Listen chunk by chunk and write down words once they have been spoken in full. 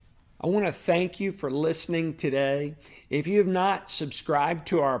I want to thank you for listening today. If you have not subscribed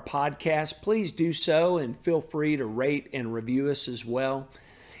to our podcast, please do so and feel free to rate and review us as well.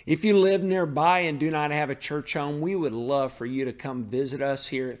 If you live nearby and do not have a church home, we would love for you to come visit us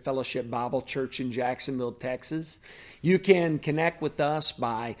here at Fellowship Bible Church in Jacksonville, Texas. You can connect with us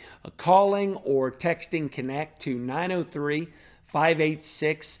by calling or texting Connect to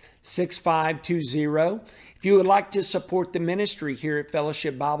 903-586-6520. If you would like to support the ministry here at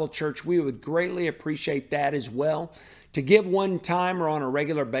Fellowship Bible Church, we would greatly appreciate that as well. To give one time or on a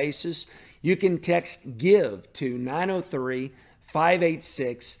regular basis, you can text GIVE to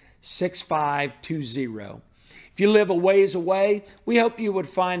 903-586-6520. If you live a ways away, we hope you would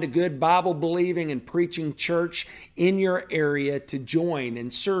find a good Bible-believing and preaching church in your area to join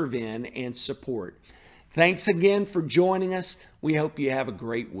and serve in and support. Thanks again for joining us. We hope you have a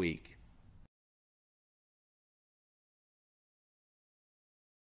great week.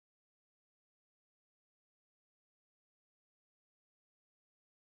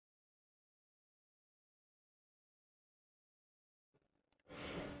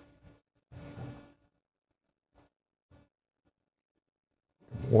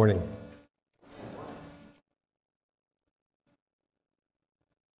 Morning.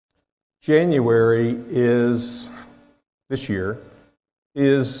 January this year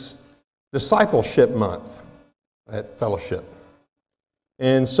is discipleship month at Fellowship.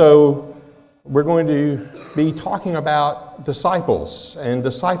 And so we're going to be talking about disciples and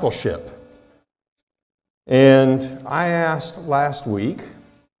discipleship. And I asked last week,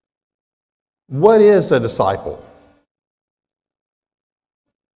 what is a disciple?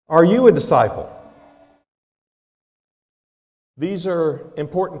 Are you a disciple? These are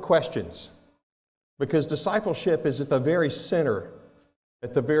important questions because discipleship is at the very center,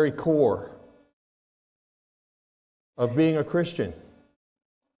 at the very core of being a Christian.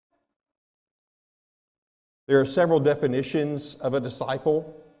 There are several definitions of a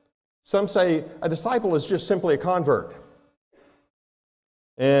disciple. Some say a disciple is just simply a convert.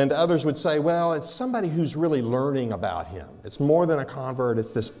 And others would say, well, it's somebody who's really learning about Him. It's more than a convert,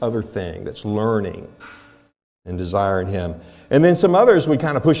 it's this other thing that's learning and desiring Him. And then some others would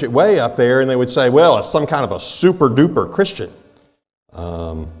kind of push it way up there and they would say, well, it's some kind of a super duper Christian,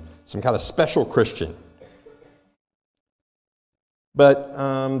 some kind of special Christian. But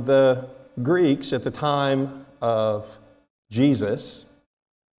the Greeks at the time of Jesus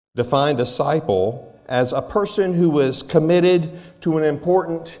defined disciple as a person who was committed to an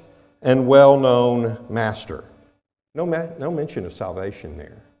important and well-known master. No mention of salvation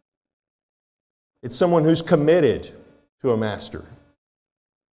there. It's someone who's committed to a master.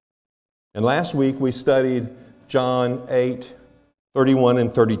 And last week we studied John 8:31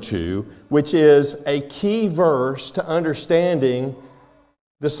 and 32, which is a key verse to understanding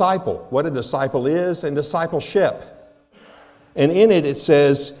disciple, what a disciple is and discipleship. And in it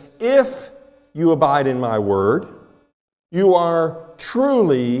says, if you abide in my word, you are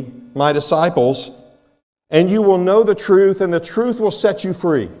truly my disciples, and you will know the truth, and the truth will set you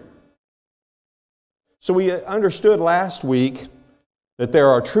free. So we understood last week that there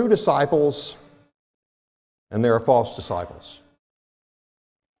are true disciples and there are false disciples.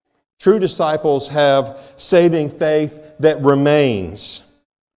 True disciples have saving faith that remains,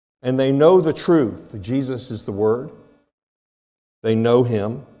 and they know the truth. Jesus is the Word. They know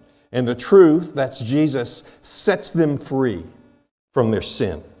Him. And the truth, that's Jesus, sets them free from their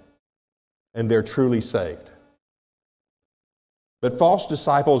sin. And they're truly saved. But false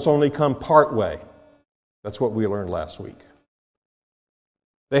disciples only come part way. That's what we learned last week.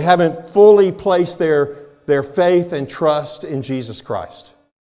 They haven't fully placed their faith and trust in Jesus Christ.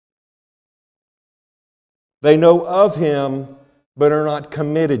 They know of Him, but are not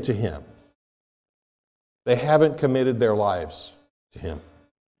committed to Him. They haven't committed their lives to Him.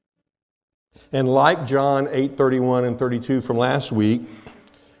 And like John 8:31 and 32 from last week,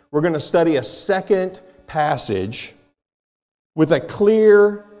 we're going to study a second passage with a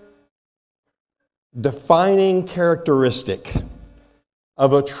clear, defining characteristic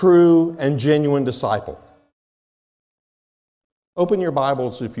of a true and genuine disciple. Open your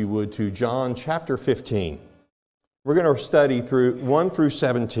Bibles, if you would, to John chapter 15. We're going to study through 1 through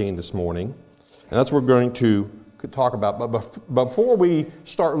 17 this morning, and that's what we're going to talk about. But before we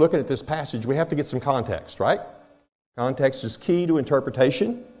start looking at this passage, we have to get some context, right? Context is key to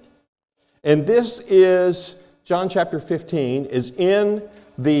interpretation. And this is, John chapter 15, is in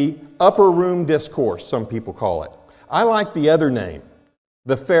the upper room discourse, some people call it. I like the other name,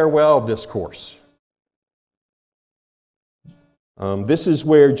 the farewell discourse. This is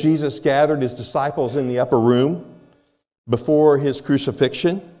where Jesus gathered His disciples in the upper room before His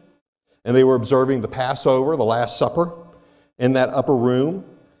crucifixion. And they were observing the Passover, the Last Supper, in that upper room.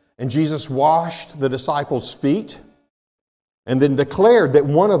 And Jesus washed the disciples' feet and then declared that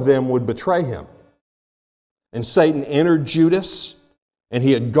one of them would betray him. And Satan entered Judas, and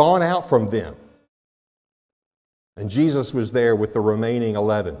he had gone out from them. And Jesus was there with the remaining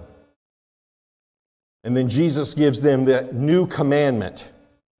 11. And then Jesus gives them that new commandment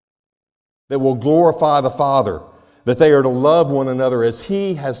that will glorify the Father, that they are to love one another as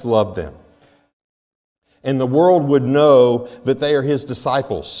He has loved them. And the world would know that they are His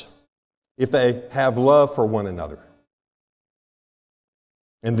disciples if they have love for one another.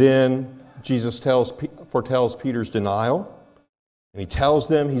 And then Jesus foretells Peter's denial, and He tells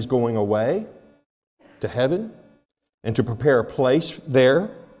them He's going away to heaven and to prepare a place there,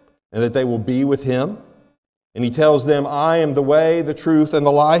 and that they will be with Him. And He tells them, I am the way, the truth, and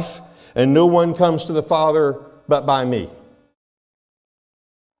the life, and no one comes to the Father but by me.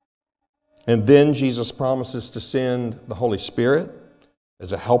 And then Jesus promises to send the Holy Spirit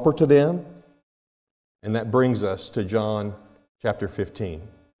as a helper to them. And that brings us to John chapter 15.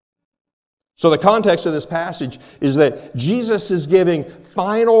 So the context of this passage is that Jesus is giving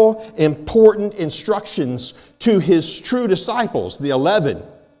final, important instructions to His true disciples, the 11,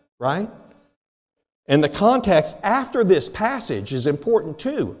 right? And the context after this passage is important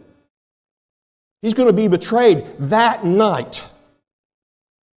too. He's going to be betrayed that night.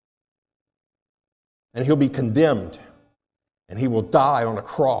 And He'll be condemned. And He will die on a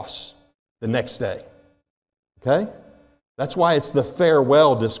cross the next day. Okay? That's why it's the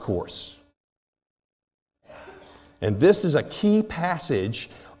farewell discourse. And this is a key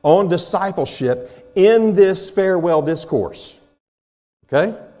passage on discipleship in this farewell discourse.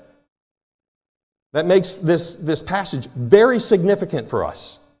 Okay? That makes this passage very significant for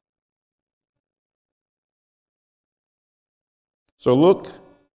us. So look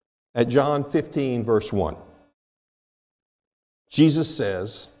at John 15, verse 1. Jesus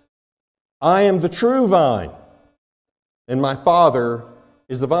says, I am the true vine, and my Father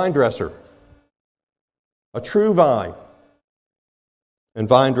is the vine dresser. A true vine and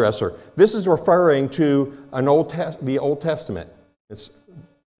vine dresser. This is referring to the Old Testament. It's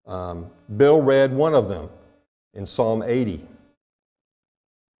Bill read one of them in Psalm 80.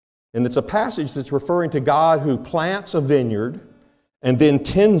 And it's a passage that's referring to God who plants a vineyard and then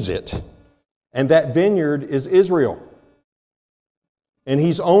tends it. And that vineyard is Israel. And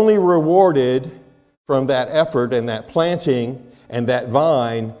He's only rewarded from that effort and that planting and that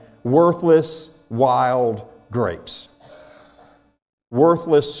vine worthless, wild grapes.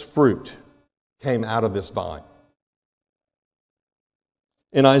 Worthless fruit came out of this vine.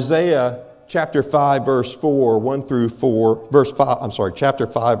 In Isaiah chapter 5, verse 4, 1 through 4, chapter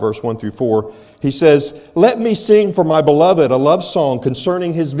 5, verse 1 through 4, he says, let me sing for my beloved a love song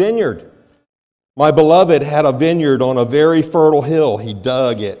concerning his vineyard. My beloved had a vineyard on a very fertile hill. He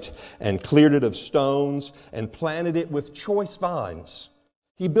dug it and cleared it of stones and planted it with choice vines.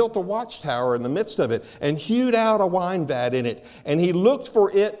 He built a watchtower in the midst of it and hewed out a wine vat in it. And he looked for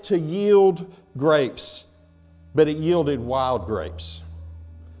it to yield grapes, but it yielded wild grapes.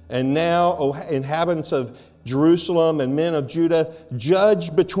 And now, O inhabitants of Jerusalem and men of Judah,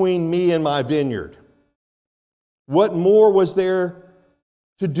 judge between me and my vineyard. What more was there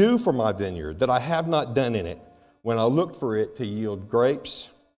to do for my vineyard that I have not done in it when I looked for it to yield grapes?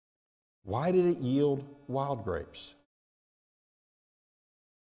 Why did it yield wild grapes?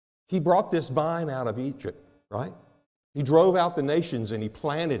 He brought this vine out of Egypt, right? He drove out the nations and He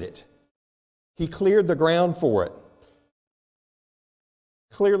planted it. He cleared the ground for it.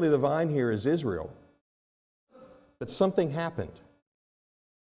 Clearly the vine here is Israel. But something happened.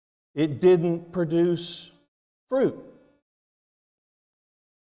 It didn't produce fruit.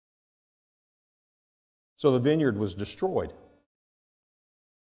 So the vineyard was destroyed.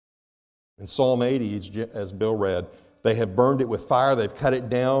 In Psalm 80, as Bill read, they have burned it with fire, they've cut it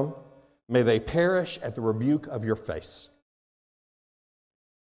down. May they perish at the rebuke of your face.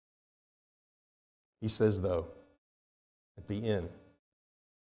 He says, though, at the end,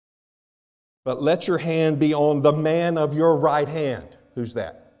 but let your hand be on the man of your right hand. Who's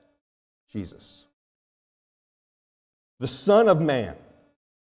that? Jesus. The Son of Man,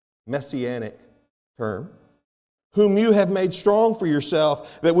 messianic term, whom you have made strong for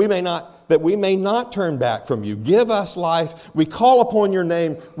yourself, that we may not turn back from you. Give us life. We call upon your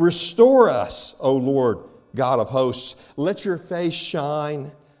name. Restore us, O Lord, God of hosts. Let your face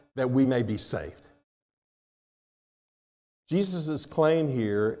shine that we may be saved. Jesus' claim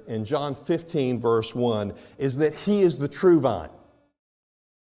here in John 15, verse 1, is that He is the true vine.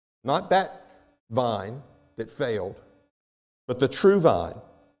 Not that vine that failed, but the true vine.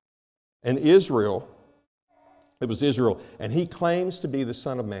 And Israel, it was Israel, and he claims to be the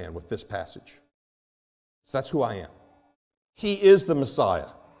Son of Man with this passage. So that's who I am. He is the Messiah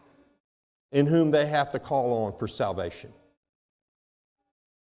in whom they have to call on for salvation.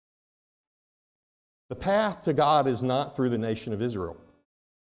 The path to God is not through the nation of Israel.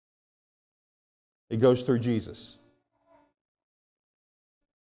 It goes through Jesus.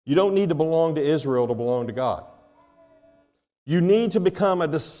 You don't need to belong to Israel to belong to God. You need to become a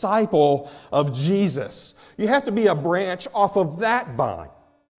disciple of Jesus. You have to be a branch off of that vine.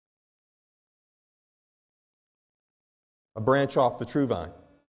 A branch off the true vine.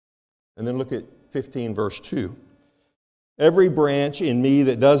 And then look at 15 verse 2. Every branch in me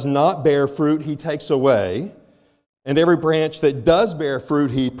that does not bear fruit, he takes away. And every branch that does bear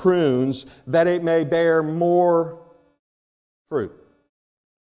fruit, he prunes, that it may bear more fruit.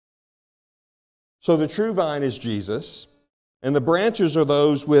 So the true vine is Jesus, and the branches are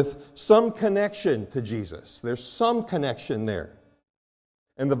those with some connection to Jesus. There's some connection there.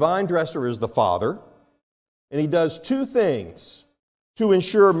 And the vine dresser is the Father, and he does two things to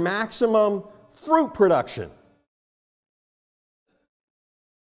ensure maximum fruit production.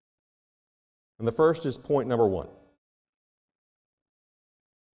 And the first is point number 1.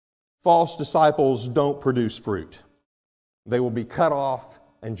 False disciples don't produce fruit. They will be cut off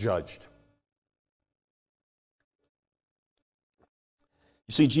and judged.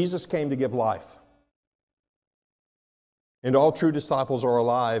 You see, Jesus came to give life. And all true disciples are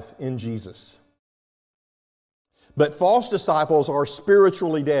alive in Jesus. But false disciples are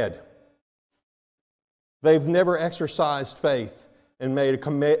spiritually dead. They've never exercised faith and made a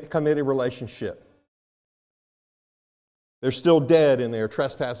committed relationship. They're still dead in their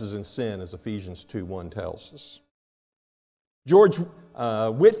trespasses and sin, as Ephesians 2:1 tells us. George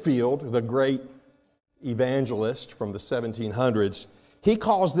Whitefield, the great evangelist from the 1700s, he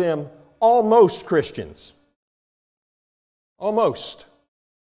calls them almost Christians. Almost,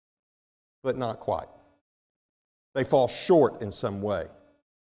 but not quite. They fall short in some way.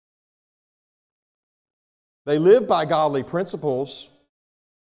 They live by godly principles.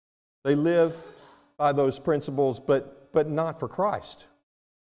 They live by those principles, but not for Christ.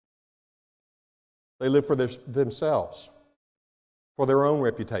 They live for themselves, for their own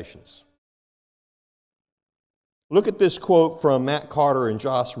reputations. Look at this quote from Matt Carter and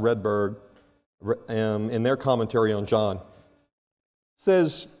Josh Redberg in their commentary on John. It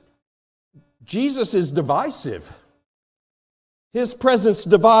says, Jesus is divisive. His presence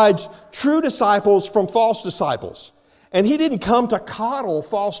divides true disciples from false disciples. And he didn't come to coddle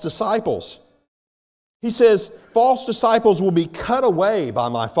false disciples. He says, false disciples will be cut away by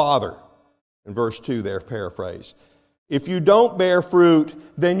my Father. In verse 2 there, paraphrase. If you don't bear fruit,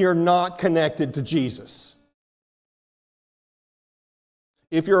 then you're not connected to Jesus.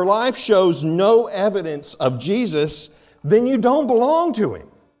 If your life shows no evidence of Jesus, then you don't belong to Him.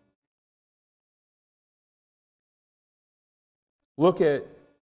 Look at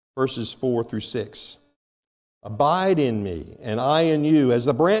verses 4 through 6. Abide in me, and I in you, as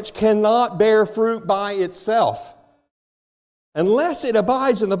the branch cannot bear fruit by itself. Unless it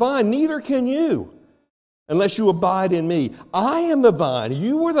abides in the vine, neither can you, unless you abide in me. I am the vine,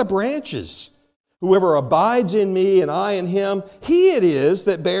 you are the branches. Whoever abides in me and I in him, he it is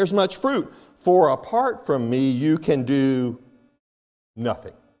that bears much fruit. For apart from me, you can do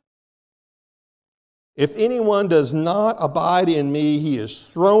nothing. If anyone does not abide in me, he is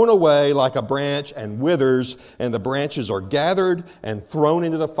thrown away like a branch and withers, and the branches are gathered and thrown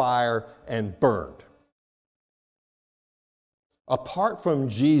into the fire and burned. Apart from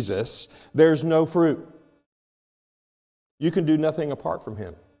Jesus, there's no fruit. You can do nothing apart from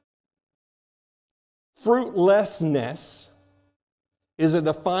Him. Fruitlessness is a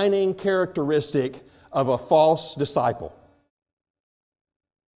defining characteristic of a false disciple.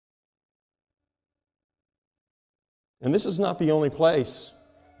 And this is not the only place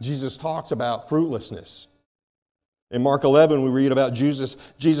Jesus talks about fruitlessness. In Mark 11, we read about Jesus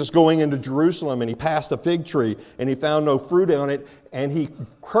going into Jerusalem, and he passed a fig tree, and he found no fruit on it, and he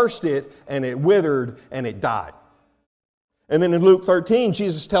cursed it, and it withered, and it died. And then in Luke 13,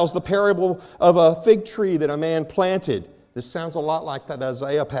 Jesus tells the parable of a fig tree that a man planted. This sounds a lot like that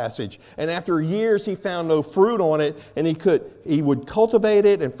Isaiah passage. And after years, he found no fruit on it, and he would cultivate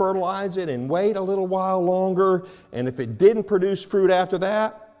it and fertilize it and wait a little while longer. And if it didn't produce fruit after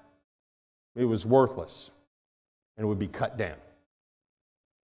that, it was worthless and it would be cut down.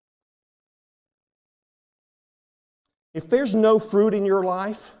 If there's no fruit in your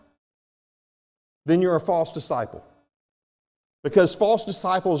life, then you're a false disciple. Because false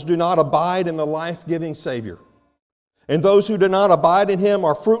disciples do not abide in the life-giving Savior. And those who do not abide in him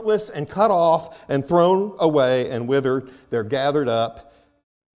are fruitless and cut off and thrown away and withered. They're gathered up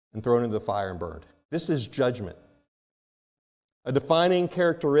and thrown into the fire and burned. This is judgment. A defining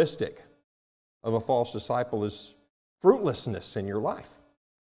characteristic of a false disciple is fruitlessness in your life.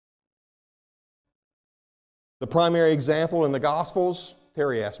 The primary example in the Gospels,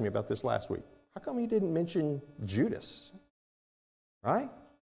 Terry asked me about this last week. How come he didn't mention Judas? Right?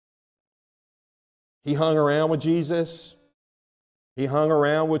 He hung around with Jesus. He hung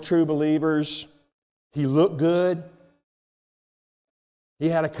around with true believers. He looked good. He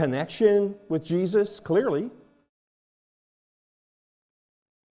had a connection with Jesus, clearly.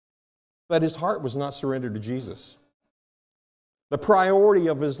 But his heart was not surrendered to Jesus. The priority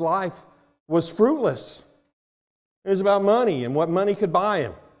of his life was fruitless. It was about money and what money could buy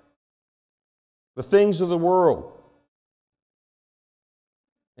him. The things of the world.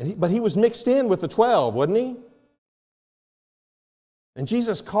 But he was mixed in with the 12, wasn't he? And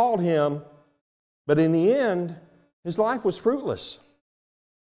Jesus called him, but in the end, his life was fruitless.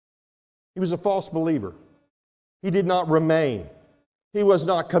 He was a false believer. He did not remain. He was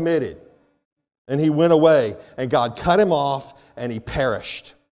not committed. And he went away, and God cut him off, and he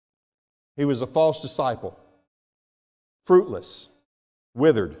perished. He was a false disciple, fruitless,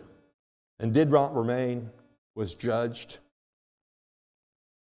 withered, and did not remain, was judged,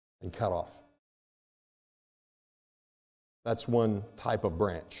 and cut off. That's one type of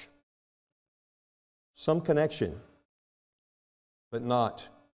branch. Some connection, but not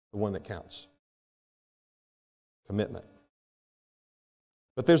the one that counts. Commitment.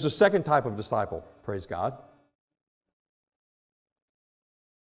 But there's a second type of disciple, praise God.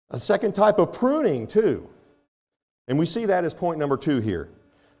 A second type of pruning, too. And we see that as point number 2 here.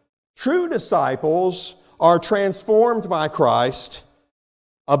 True disciples are transformed by Christ,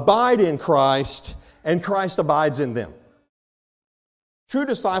 abide in Christ, and Christ abides in them. True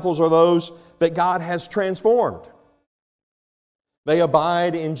disciples are those that God has transformed. They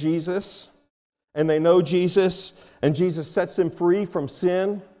abide in Jesus, and they know Jesus, and Jesus sets them free from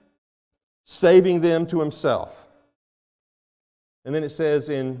sin, saving them to himself. And then it says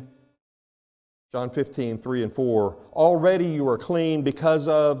in John 15, 3 and 4, already you are clean because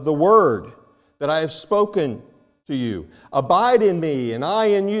of the word that I have spoken to you. Abide in me, and I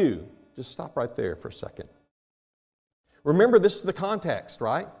in you. Just stop right there for a second. Remember, this is the context,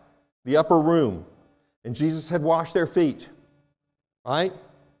 right? The upper room. And Jesus had washed their feet, right?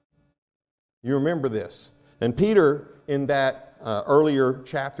 You remember this. And Peter, in that earlier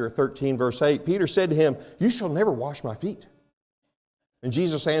chapter 13, verse 8, Peter said to him, you shall never wash my feet. And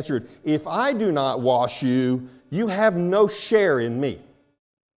Jesus answered, if I do not wash you, you have no share in me.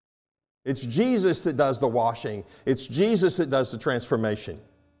 It's Jesus that does the washing. It's Jesus that does the transformation.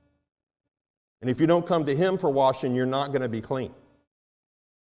 And if you don't come to him for washing, you're not going to be clean.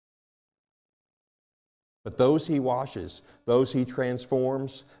 But those he washes, those he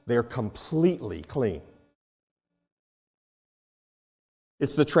transforms, they're completely clean.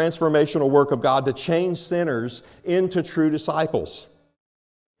 It's the transformational work of God to change sinners into true disciples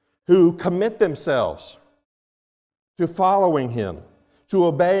who commit themselves to following him, to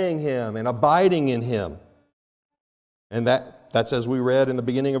obeying him and abiding in him. And that's as we read in the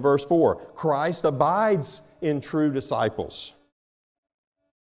beginning of verse 4. Christ abides in true disciples.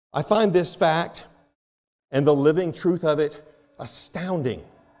 I find this fact and the living truth of it astounding.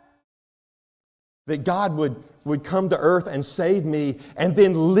 That God would come to earth and save me and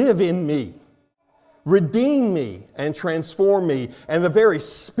then live in me, redeem me and transform me, and the very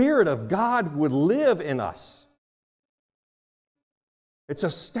Spirit of God would live in us. It's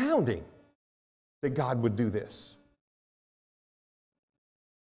astounding that God would do this.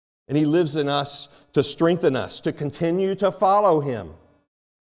 And he lives in us to strengthen us, to continue to follow him,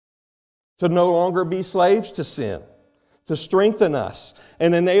 to no longer be slaves to sin, to strengthen us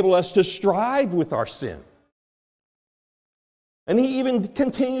and enable us to strive with our sin. And he even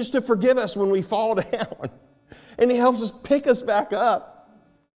continues to forgive us when we fall down. And he helps us pick us back up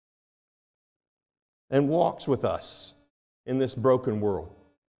and walks with us in this broken world.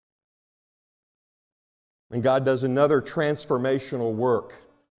 And God does another transformational work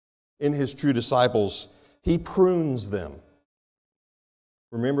in his true disciples. He prunes them.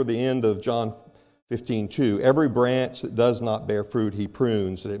 Remember the end of John 15:2. Every branch that does not bear fruit, he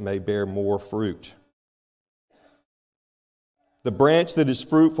prunes, that it may bear more fruit. The branch that is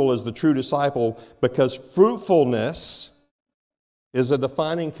fruitful is the true disciple, because fruitfulness is a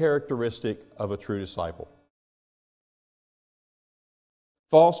defining characteristic of a true disciple.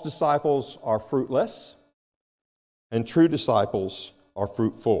 False disciples are fruitless, and true disciples are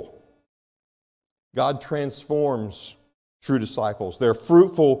fruitful. God transforms true disciples. They're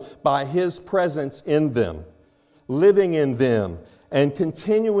fruitful by His presence in them, living in them, and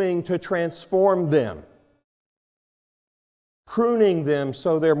continuing to transform them, pruning them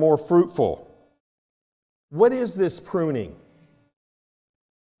so they're more fruitful. What is this pruning?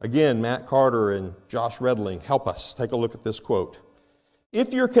 Again, Matt Carter and Josh Redling help us. Take a look at this quote.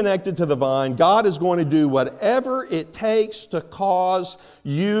 If you're connected to the vine, God is going to do whatever it takes to cause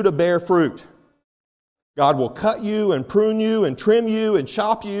you to bear fruit. God will cut you and prune you and trim you and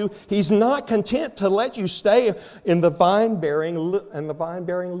chop you. He's not content to let you stay in the vine-bearing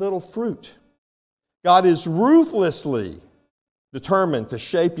little fruit. God is ruthlessly determined to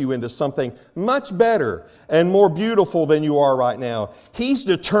shape you into something much better and more beautiful than you are right now. He's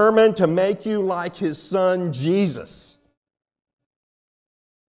determined to make you like His Son, Jesus.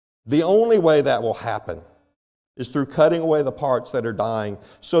 The only way that will happen is through cutting away the parts that are dying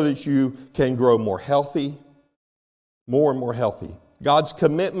so that you can grow more healthy, more and more healthy. God's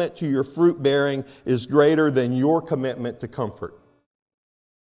commitment to your fruit bearing is greater than your commitment to comfort.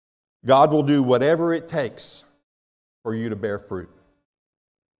 God will do whatever it takes for you to bear fruit.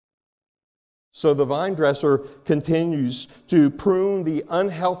 So the vine dresser continues to prune the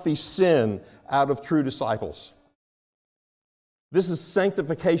unhealthy sin out of true disciples. This is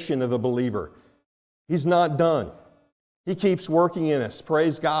sanctification of the believer. He's not done. He keeps working in us.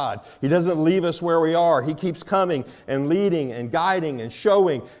 Praise God. He doesn't leave us where we are. He keeps coming and leading and guiding and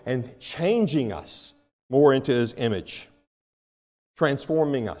showing and changing us more into His image,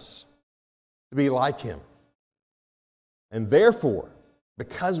 transforming us to be like Him. And therefore,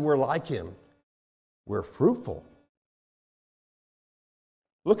 because we're like Him, we're fruitful.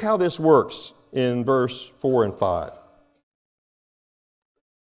 Look how this works in verse 4 and 5.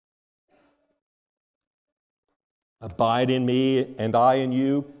 Abide in me, and I in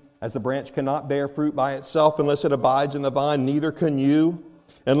you. As the branch cannot bear fruit by itself unless it abides in the vine, neither can you.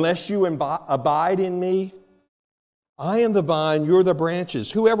 Unless you abide in me, I am the vine, you're the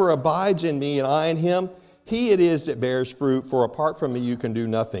branches. Whoever abides in me and I in him, he it is that bears fruit, for apart from me you can do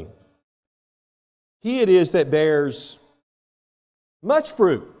nothing. He it is that bears much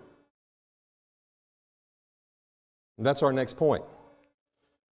fruit. And that's our next point.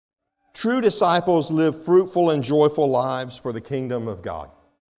 True disciples live fruitful and joyful lives for the kingdom of God.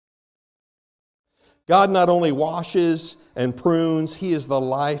 God not only washes and prunes, He is the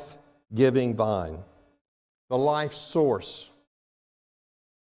life-giving vine, the life source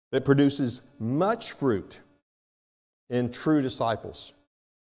that produces much fruit in true disciples.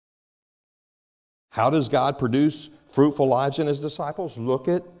 How does God produce fruitful lives in His disciples? Look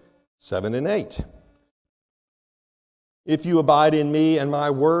at 7 and 8. If you abide in me and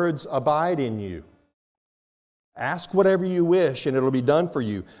my words abide in you, ask whatever you wish and it'll be done for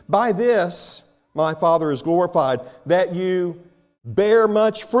you. By this my Father is glorified, that you bear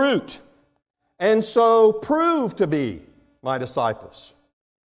much fruit, and so prove to be my disciples.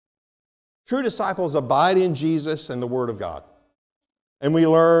 True disciples abide in Jesus and the Word of God. And we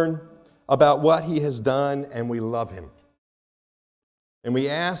learn about what He has done, and we love Him. And we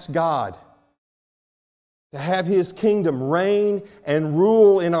ask God to have His kingdom reign and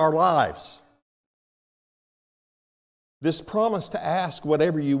rule in our lives. This promise to ask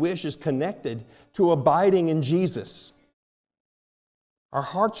whatever you wish is connected to abiding in Jesus. Our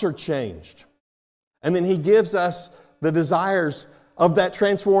hearts are changed. And then He gives us the desires of that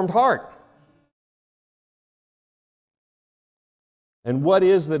transformed heart. And what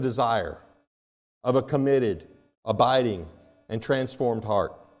is the desire of a committed, abiding, and transformed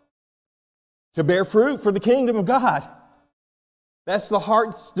heart? To bear fruit for the kingdom of God. That's the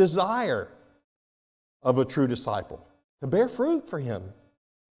heart's desire of a true disciple. To bear fruit for Him.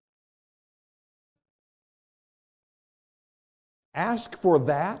 Ask for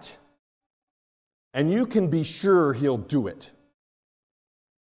that, and you can be sure He'll do it.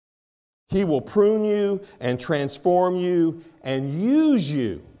 He will prune you and transform you and use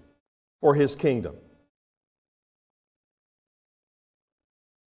you for His kingdom.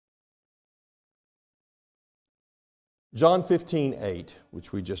 John 15:8,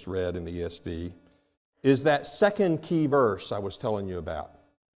 which we just read in the ESV, is that second key verse I was telling you about.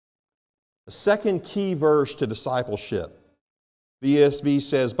 The second key verse to discipleship. The ESV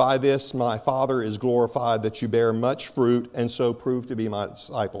says, by this my Father is glorified, that you bear much fruit and so prove to be my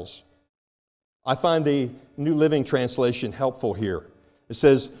disciples. I find the New Living Translation helpful here. It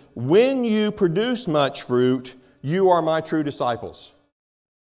says, when you produce much fruit, you are my true disciples.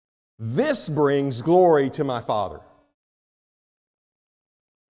 This brings glory to my Father.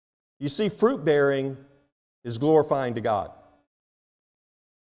 You see, fruit bearing is glorifying to God.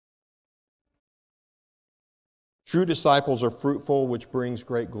 True disciples are fruitful, which brings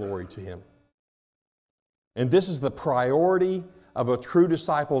great glory to Him. And this is the priority of a true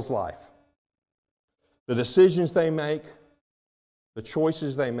disciple's life. The decisions they make, the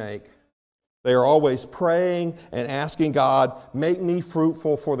choices they make, they are always praying and asking God, make me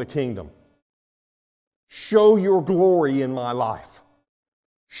fruitful for the kingdom. Show your glory in my life.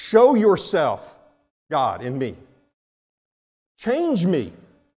 Show yourself, God, in me. Change me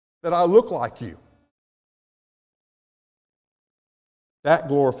that I look like you. That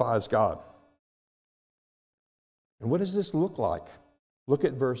glorifies God. And what does this look like? Look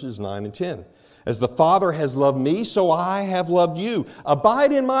at verses 9 and 10. As the Father has loved me, so I have loved you.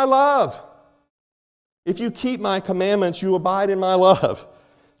 Abide in my love. If you keep my commandments, you abide in my love,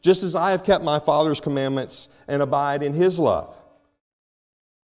 just as I have kept my Father's commandments and abide in His love.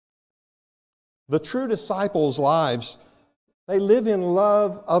 The true disciples' lives, they live in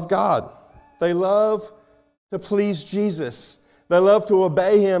love of God. They love to please Jesus. They love to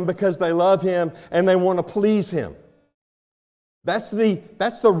obey Him because they love Him and they want to please Him. That's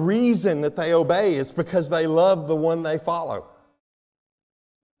the reason that they obey, is because they love the one they follow.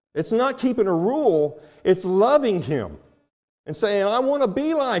 It's not keeping a rule, it's loving Him and saying, I want to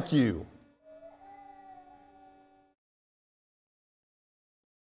be like you.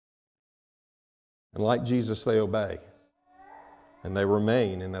 And like Jesus, they obey. And they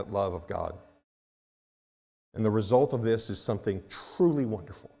remain in that love of God. And the result of this is something truly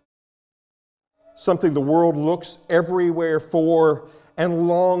wonderful. Something the world looks everywhere for and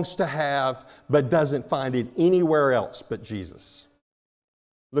longs to have, but doesn't find it anywhere else but Jesus.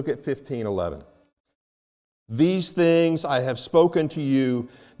 Look at 15:11. These things I have spoken to you,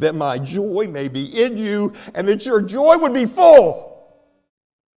 that my joy may be in you, and that your joy would be full.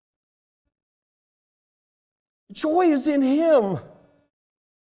 Joy is in Him.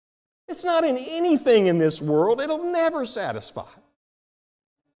 It's not in anything in this world. It'll never satisfy.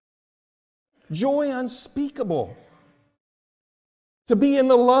 Joy unspeakable. To be in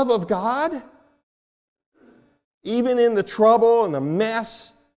the love of God, even in the trouble and the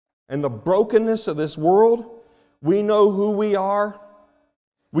mess and the brokenness of this world, we know who we are.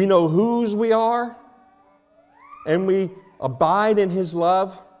 We know whose we are. And we abide in His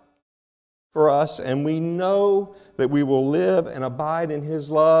love for us. And we know that we will live and abide in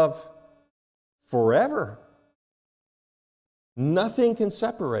His love forever. Nothing can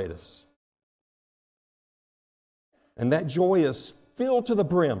separate us. And that joy is filled to the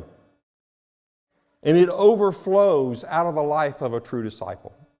brim. And it overflows out of the life of a true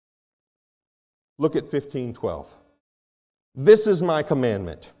disciple. Look at 15:12. This is my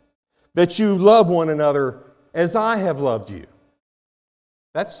commandment, that you love one another as I have loved you.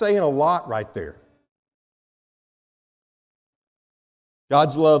 That's saying a lot right there.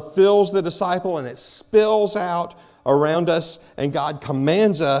 God's love fills the disciple and it spills out around us, and God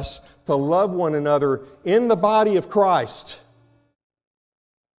commands us to love one another in the body of Christ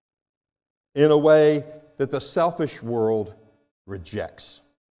in a way that the selfish world rejects.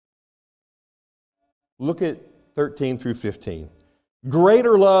 Look at 13 through 15.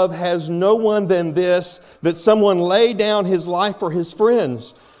 Greater love has no one than this, that someone lay down his life for his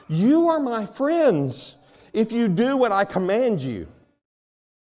friends. You are my friends if you do what I command you.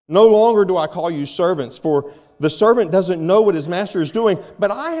 No longer do I call you servants, for the servant doesn't know what his master is doing,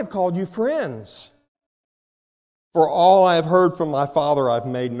 but I have called you friends. For all I have heard from my Father I've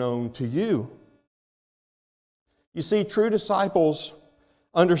made known to you. You see, true disciples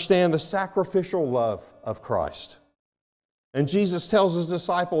understand the sacrificial love of Christ. And Jesus tells His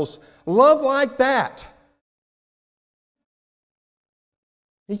disciples, love like that.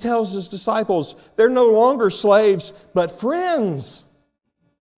 He tells His disciples, they're no longer slaves, but friends.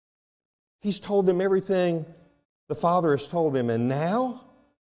 He's told them everything the Father has told them. And now,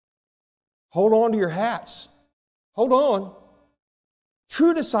 hold on to your hats. Hold on.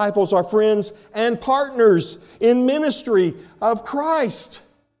 True disciples are friends and partners in ministry of Christ.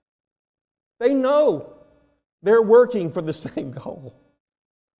 They know they're working for the same goal.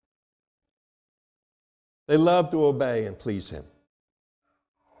 They love to obey and please Him.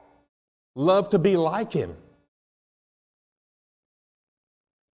 Love to be like Him.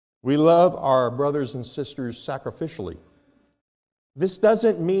 We love our brothers and sisters sacrificially. This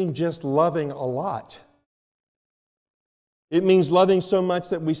doesn't mean just loving a lot. It means loving so much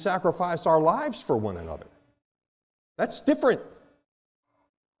that we sacrifice our lives for one another. That's different.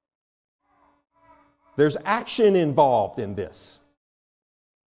 There's action involved in this.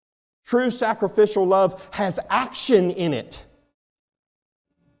 True sacrificial love has action in it.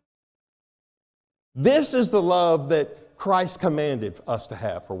 This is the love that Christ commanded us to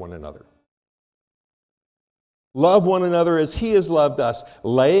have for one another. Love one another as He has loved us,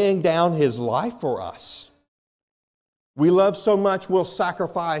 laying down His life for us. We love so much we'll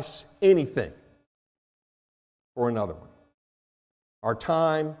sacrifice anything for another one. Our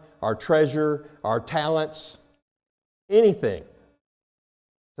time, our treasure, our talents, anything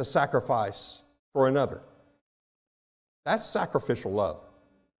to sacrifice for another. That's sacrificial love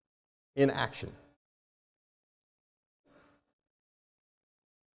in action.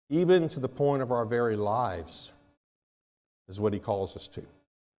 Even to the point of our very lives is what He calls us to.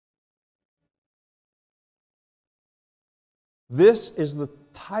 This is the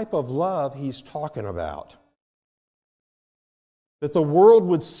type of love He's talking about. That the world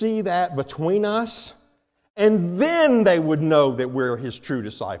would see that between us, and then they would know that we're His true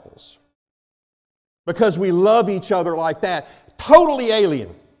disciples. Because we love each other like that, totally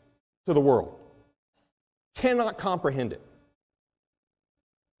alien to the world. Cannot comprehend it.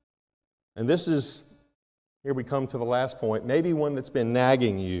 And this is, here we come to the last point, maybe one that's been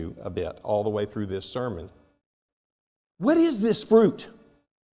nagging you a bit all the way through this sermon. What is this fruit?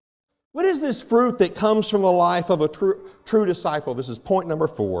 What is this fruit that comes from the life of a true disciple? This is point number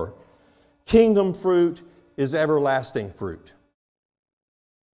 4. Kingdom fruit is everlasting fruit.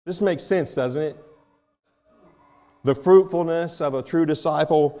 This makes sense, doesn't it? The fruitfulness of a true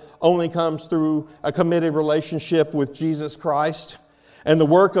disciple only comes through a committed relationship with Jesus Christ. And the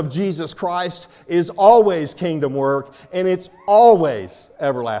work of Jesus Christ is always kingdom work, and it's always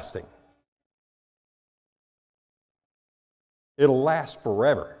everlasting. It'll last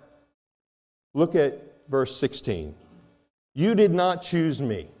forever. Look at verse 16. You did not choose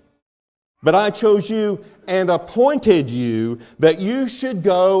me, but I chose you and appointed you that you should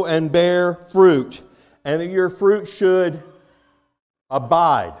go and bear fruit, and that your fruit should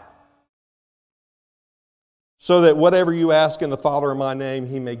abide, so that whatever you ask in the Father in my name,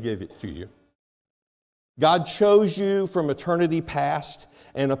 He may give it to you. God chose you from eternity past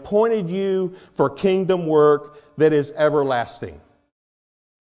and appointed you for kingdom work that is everlasting.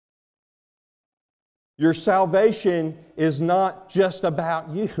 Your salvation is not just about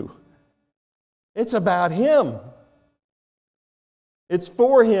you. It's about Him. It's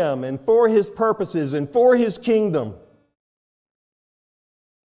for Him and for His purposes and for His kingdom.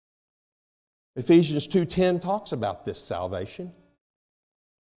 Ephesians 2:10 talks about this salvation.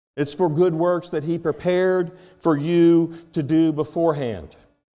 It's for good works that He prepared for you to do beforehand.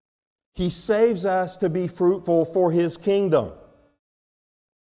 He saves us to be fruitful for His kingdom.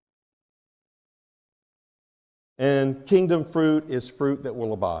 And kingdom fruit is fruit that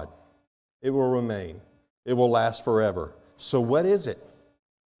will abide. It will remain. It will last forever. So what is it?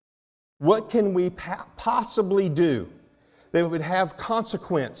 What can we possibly do that would have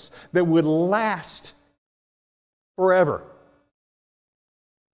consequence, that would last forever?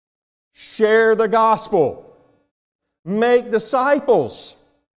 Share the gospel. Make disciples.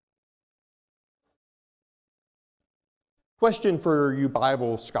 Question for you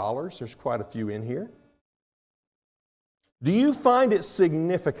Bible scholars, there's quite a few in here. Do you find it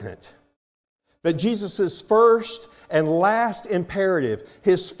significant that Jesus' first and last imperative,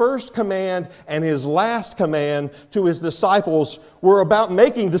 His first command and His last command to His disciples were about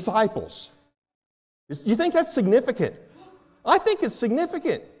making disciples? Do you think that's significant? I think it's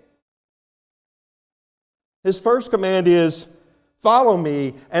significant. His first command is, follow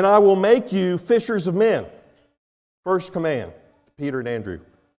me and I will make you fishers of men. First command, Peter and Andrew.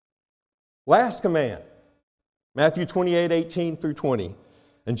 Last command, Matthew 28:18 through 20.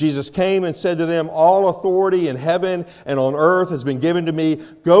 And Jesus came and said to them, all authority in heaven and on earth has been given to me.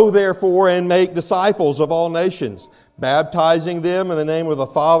 Go therefore and make disciples of all nations, baptizing them in the name of the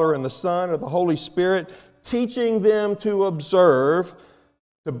Father and the Son and the Holy Spirit, teaching them to observe,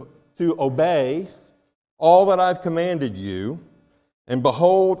 to obey all that I've commanded you. And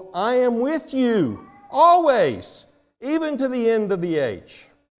behold, I am with you always, even to the end of the age.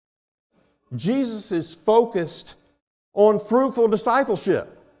 Jesus is focused on fruitful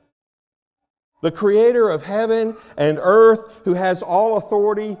discipleship. The Creator of heaven and earth, who has all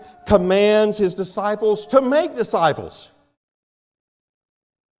authority, commands His disciples to make disciples.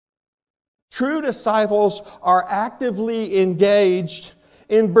 True disciples are actively engaged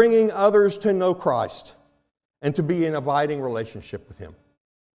in bringing others to know Christ and to be in abiding relationship with Him.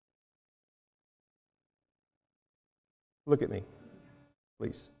 Look at me,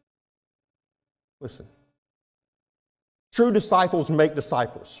 please. Listen. True disciples make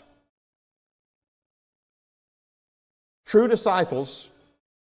disciples. True disciples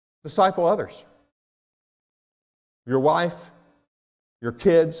disciple others. Your wife, your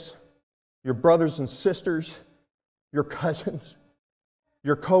kids, your brothers and sisters, your cousins,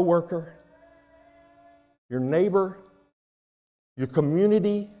 your coworker, your neighbor, your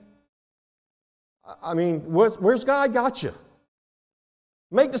community. I mean, where's God got you?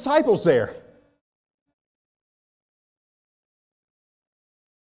 Make disciples there.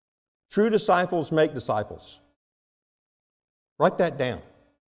 True disciples make disciples. Write that down.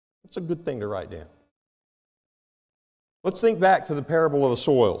 It's a good thing to write down. Let's think back to the parable of the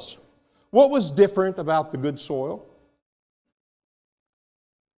soils. What was different about the good soil?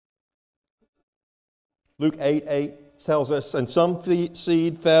 Luke 8:8 tells us, and some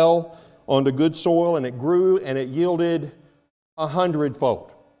seed fell onto good soil, and it grew, and it yielded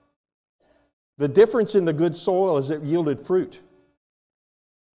 100-fold. The difference in the good soil is it yielded fruit.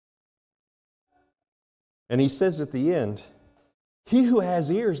 And he says at the end, he who has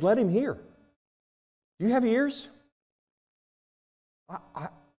ears, let him hear. Do you have ears?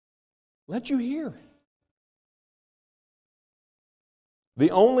 Let you hear.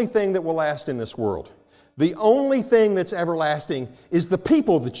 The only thing that will last in this world, the only thing that's everlasting is the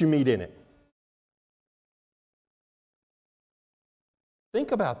people that you meet in it.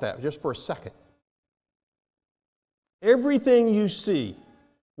 Think about that just for a second. Everything you see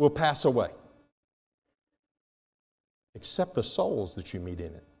will pass away, except the souls that you meet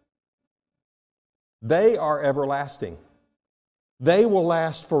in it. They are everlasting. They will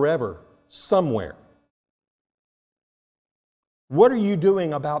last forever somewhere. What are you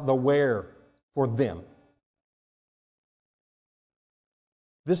doing about the where for them?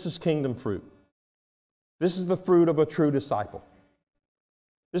 This is kingdom fruit. This is the fruit of a true disciple.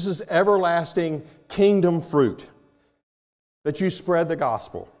 This is everlasting kingdom fruit. That you spread the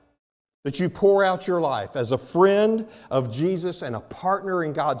gospel. That you pour out your life as a friend of Jesus and a partner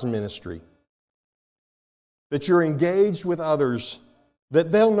in God's ministry. That you're engaged with others,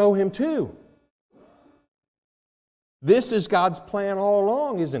 that they'll know Him too. This is God's plan all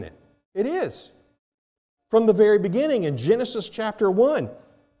along, isn't it? It is. From the very beginning in Genesis chapter 1,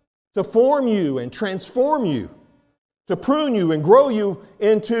 to form you and transform you, to prune you and grow you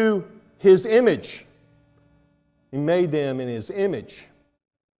into His image. He made them in His image.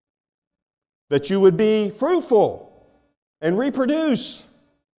 That you would be fruitful and reproduce.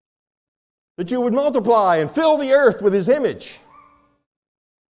 That you would multiply and fill the earth with His image.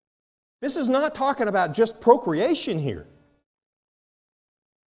 This is not talking about just procreation here.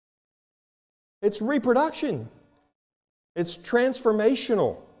 It's reproduction. It's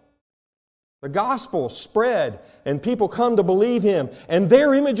transformational. The gospel spread and people come to believe Him. And they're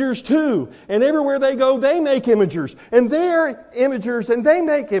imagers too. And everywhere they go, they make imagers. And they're imagers and they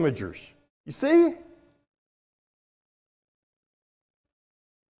make imagers. You see?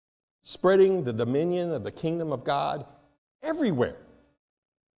 Spreading the dominion of the kingdom of God everywhere.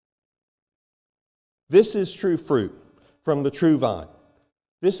 This is true fruit from the true vine.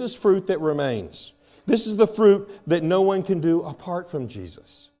 This is fruit that remains. This is the fruit that no one can do apart from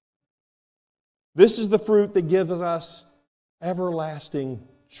Jesus. This is the fruit that gives us everlasting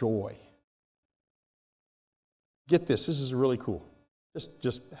joy. Get this, this is really cool.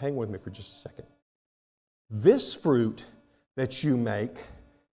 Just hang with me for just a second. This fruit that you make,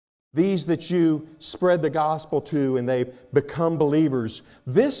 these that you spread the gospel to and they become believers,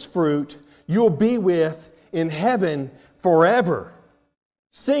 this fruit you'll be with in heaven forever.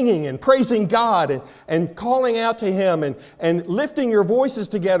 Singing and praising God and calling out to Him and lifting your voices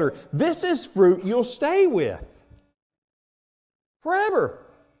together. This is fruit you'll stay with forever.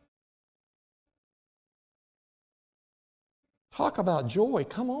 Talk about joy.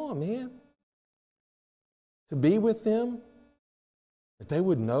 Come on, man. To be with them, that they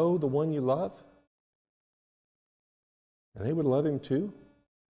would know the one you love, and they would love Him too,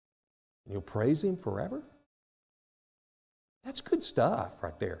 and you'll praise Him forever. That's good stuff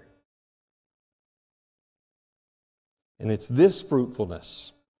right there. And it's this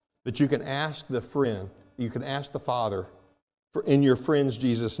fruitfulness that you can ask the friend, you can ask the Father in your friend's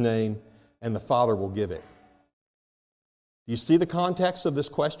Jesus' name, and the Father will give it. Do you see the context of this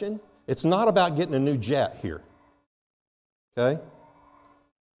question? It's not about getting a new jet here. Okay?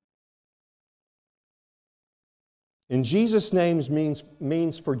 In Jesus' name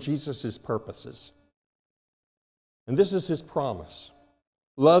means for Jesus' purposes. And this is His promise.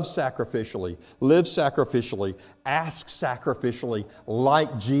 Love sacrificially, live sacrificially, ask sacrificially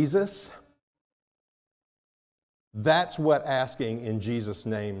like Jesus. That's what asking in Jesus'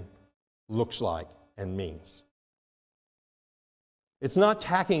 name looks like and means. It's not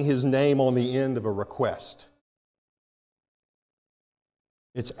tacking His name on the end of a request.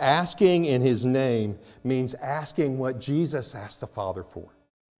 It's asking in His name means asking what Jesus asked the Father for.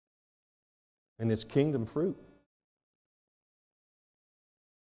 And it's kingdom fruit.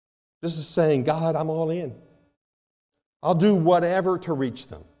 This is saying, God, I'm all in. I'll do whatever to reach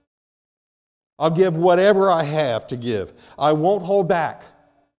them. I'll give whatever I have to give. I won't hold back.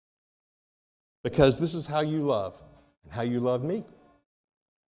 Because this is how you love, and how you love me,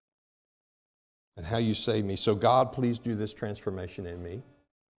 and how you save me. So God, please do this transformation in me.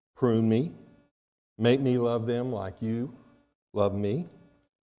 Prune me. Make me love them like you love me.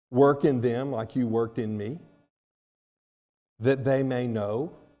 Work in them like you worked in me, that they may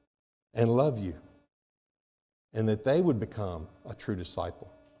know and love you, and that they would become a true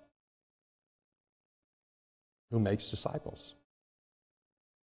disciple who makes disciples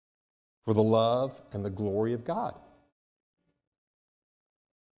for the love and the glory of God.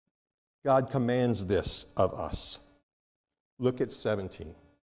 God commands this of us. Look at 17.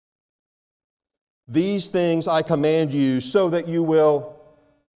 These things I command you so that you will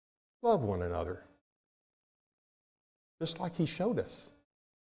love one another. Just like He showed us.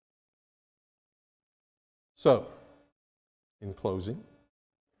 So, in closing,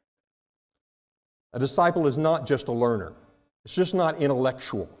 a disciple is not just a learner. It's just not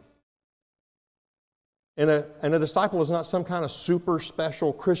intellectual. And a disciple is not some kind of super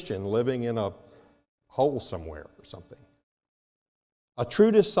special Christian living in a hole somewhere or something. A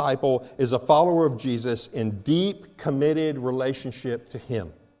true disciple is a follower of Jesus in deep, committed relationship to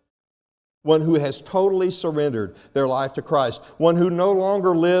Him. One who has totally surrendered their life to Christ. One who no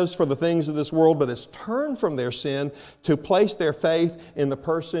longer lives for the things of this world, but has turned from their sin to place their faith in the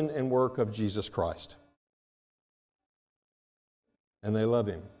person and work of Jesus Christ. And they love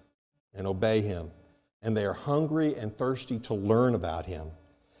Him and obey Him. And they are hungry and thirsty to learn about Him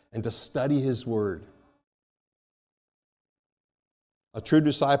and to study His Word. A true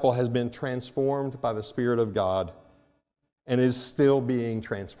disciple has been transformed by the Spirit of God and is still being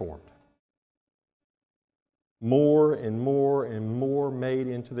transformed. More and more and more made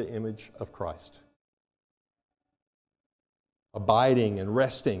into the image of Christ. Abiding and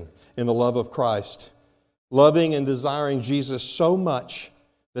resting in the love of Christ. Loving and desiring Jesus so much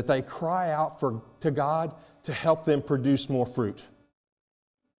that they cry out to God to help them produce more fruit.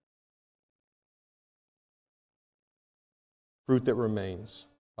 Fruit that remains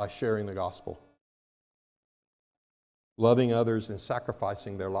by sharing the gospel. Loving others and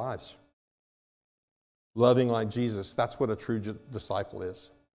sacrificing their lives. Loving like Jesus, that's what a true disciple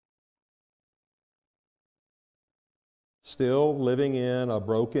is. Still living in a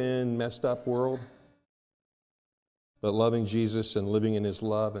broken, messed up world, but loving Jesus and living in His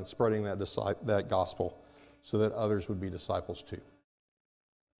love and spreading that gospel so that others would be disciples too.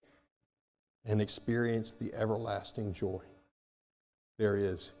 And experience the everlasting joy there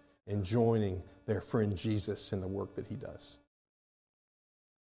is in joining their friend Jesus in the work that He does.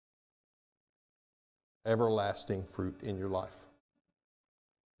 Everlasting fruit in your life.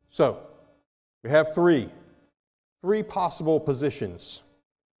 So, we have three possible positions.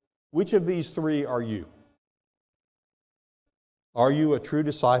 Which of these three are you? Are you a true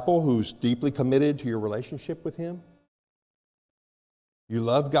disciple who's deeply committed to your relationship with Him? You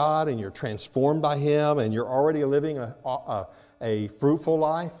love God and you're transformed by Him and you're already living a fruitful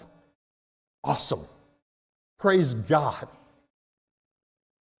life? Awesome. Praise God.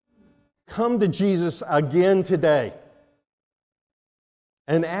 Come to Jesus again today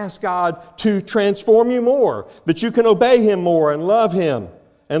and ask God to transform you more, that you can obey Him more and love Him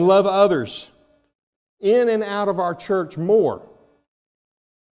and love others in and out of our church more,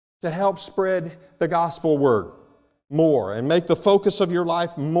 to help spread the gospel word more and make the focus of your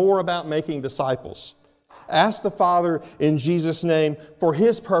life more about making disciples. Ask the Father in Jesus' name for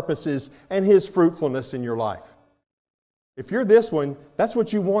His purposes and His fruitfulness in your life. If you're this one, that's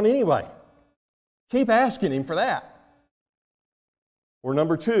what you want anyway. Keep asking Him for that. Or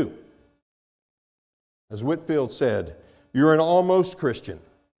number two, as Whitefield said, you're an almost Christian,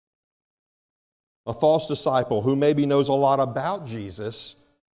 a false disciple who maybe knows a lot about Jesus,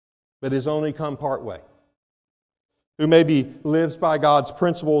 but has only come part way, who maybe lives by God's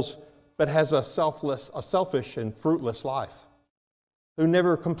principles, but has a selfish and fruitless life, who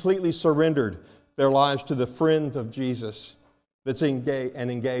never completely surrendered their lives to the friend of Jesus that's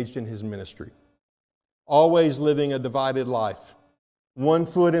engaged in His ministry. Always living a divided life, one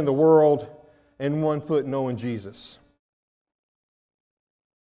foot in the world and one foot knowing Jesus.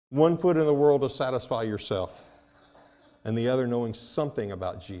 One foot in the world to satisfy yourself, and the other knowing something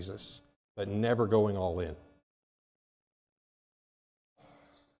about Jesus, but never going all in.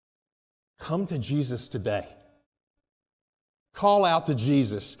 Come to Jesus today. Call out to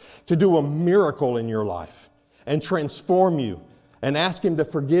Jesus to do a miracle in your life and transform you and ask Him to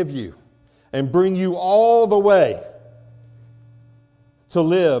forgive you and bring you all the way to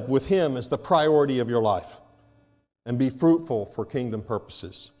live with Him as the priority of your life and be fruitful for kingdom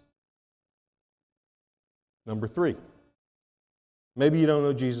purposes. Number 3, maybe you don't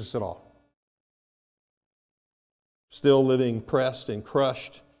know Jesus at all. Still living pressed and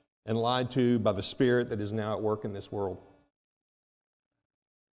crushed and lied to by the spirit that is now at work in this world.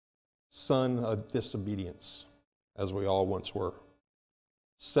 Son of disobedience, as we all once were.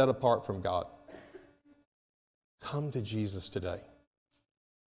 Set apart from God. Come to Jesus today.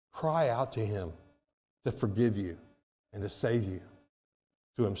 Cry out to Him to forgive you and to save you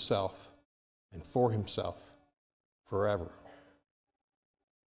to Himself and for Himself forever.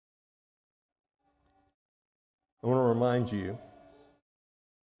 I want to remind you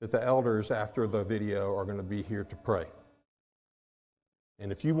that the elders after the video are going to be here to pray.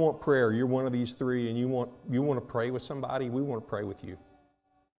 And if you want prayer, you're one of these 3 and you want to pray with somebody, we want to pray with you.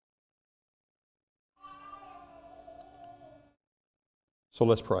 So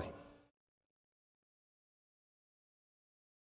let's pray.